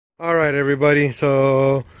Alright everybody,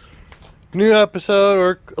 so new episode,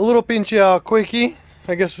 or a little PincheAls Quickie,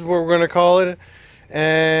 I guess is what we're going to call it.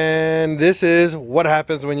 And this is what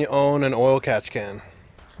happens when you own an oil catch can.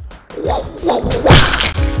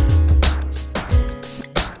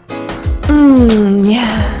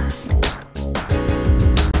 Yeah.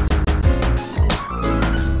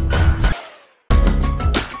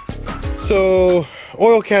 So,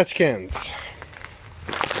 oil catch cans.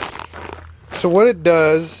 So what it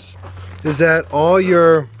does is that all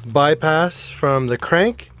your bypass from the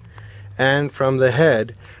crank and from the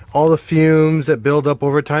head, all the fumes that build up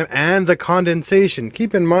over time, and the condensation.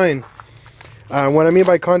 Keep in mind, what I mean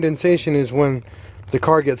by condensation is when the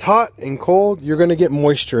car gets hot and cold, you're going to get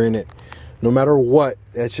moisture in it. No matter what,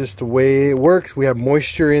 that's just the way it works. We have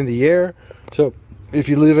moisture in the air. So if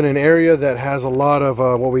you live in an area that has a lot of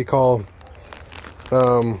what we call,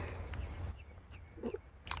 I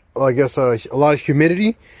guess a lot of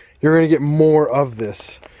humidity, you're going to get more of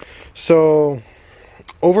this. So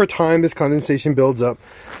over time, this condensation builds up.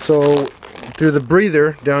 So through the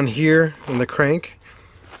breather down here in the crank,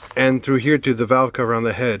 and through here to the valve cover on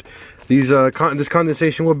the head, these this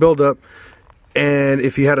condensation will build up. And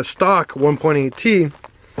if you had a stock 1.8T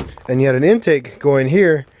and you had an intake going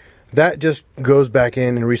here, that just goes back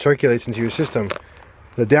in and recirculates into your system.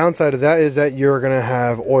 The downside of that is that you're going to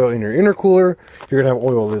have oil in your intercooler, you're going to have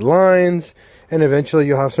oily lines, and eventually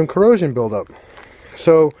you'll have some corrosion buildup.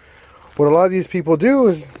 So what a lot of these people do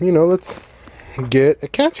is, let's get a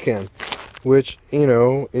catch can, which,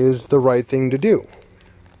 is the right thing to do.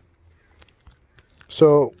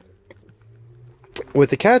 So with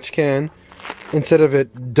the catch can, instead of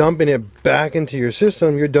it dumping it back into your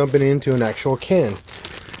system, you're dumping it into an actual can.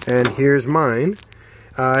 And here's mine.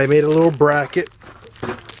 I made a little bracket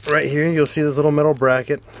right here. You'll see this little metal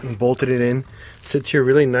bracket and bolted it in. Sits here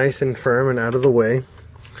really nice and firm and out of the way.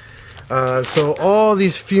 So all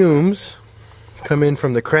these fumes come in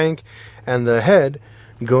from the crank and the head,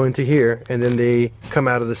 go into here, and then they come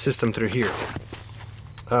out of the system through here.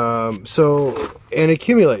 And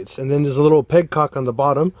accumulates, and then there's a little peg cock on the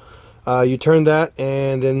bottom. You turn that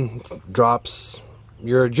and then drops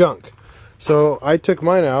your junk. So I took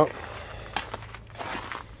mine out.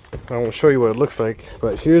 I won't show you what it looks like,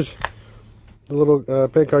 but here's the little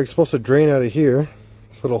peg cock. It's supposed to drain out of here,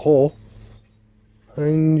 this little hole,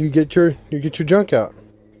 and you get your junk out.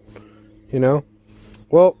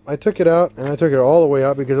 Well, I took it out, and I took it all the way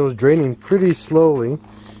out because it was draining pretty slowly,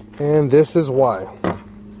 and this is why.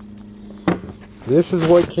 This is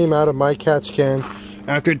what came out of my catch can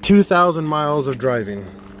after 2,000 miles of driving.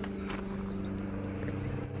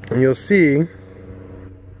 And you'll see,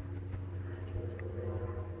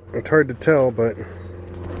 it's hard to tell, but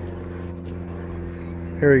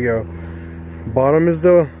here we go. Bottom is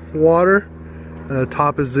the water, and the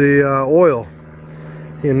top is the oil.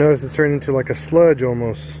 You'll notice it's turned into like a sludge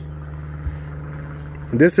almost.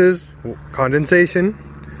 This is condensation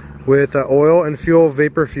with oil and fuel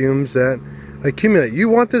vapor fumes that accumulate. You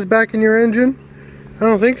want this back in your engine? I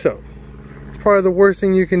don't think so. It's probably the worst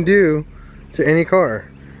thing you can do to any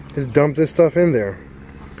car, is dump this stuff in there.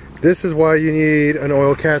 This is why you need an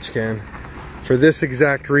oil catch can, for this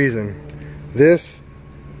exact reason. This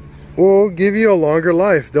will give you a longer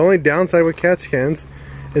life. The only downside with catch cans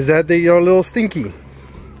is that they are a little stinky.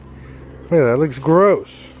 Look at that, it looks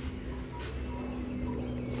gross.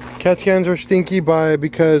 Catch cans are stinky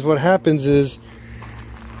because what happens is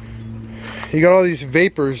you got all these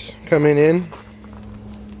vapors coming in,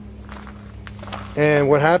 and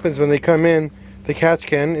what happens when they come in, the catch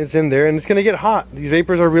can is in there and it's going to get hot. These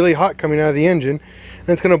vapors are really hot coming out of the engine, and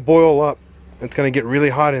it's going to boil up. It's going to get really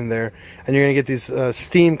hot in there, and you're going to get this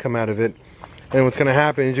steam come out of it. And what's going to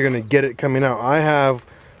happen is you're going to get it coming out. I have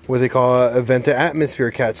what they call a vent to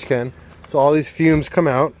atmosphere catch can. So all these fumes come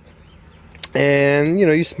out, and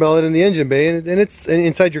you smell it in the engine bay, and it's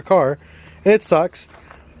inside your car, and it sucks,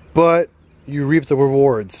 but you reap the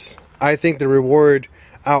rewards. I think the reward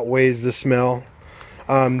outweighs the smell.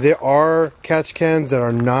 There are catch cans that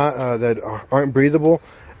are not that aren't breathable,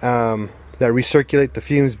 that recirculate the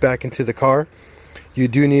fumes back into the car. You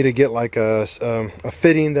do need to get like a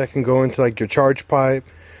fitting that can go into like your charge pipe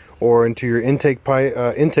or into your intake pipe.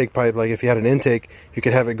 Like if you had an intake, you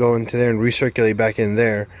could have it go into there and recirculate back in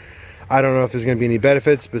there. I don't know if there's going to be any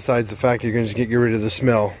benefits besides the fact you're going to just get rid of the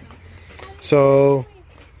smell. So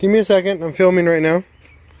give me a second. I'm filming right now.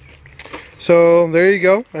 So there you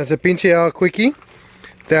go. That's a PincheAls Quickie.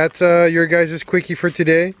 That's your guys' Quickie for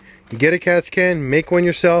today. Get a catch can, make one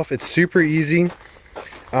yourself. It's super easy.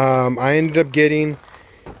 I ended up getting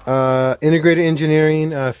integrated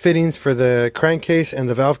engineering fittings for the crankcase and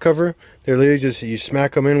the valve cover. They're literally just, you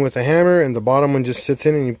smack them in with a hammer and the bottom one just sits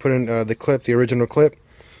in and you put in the clip, the original clip.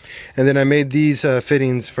 And then I made these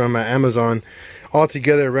fittings from Amazon.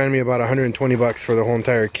 Altogether, it ran me about 120 bucks for the whole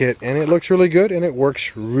entire kit, and it looks really good and it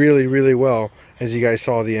works really, really well, as you guys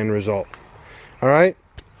saw the end result. All right,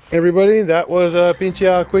 everybody, that was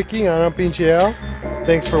PincheAls Quickie. I'm PincheAls.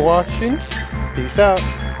 Thanks for watching. Peace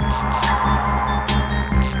out.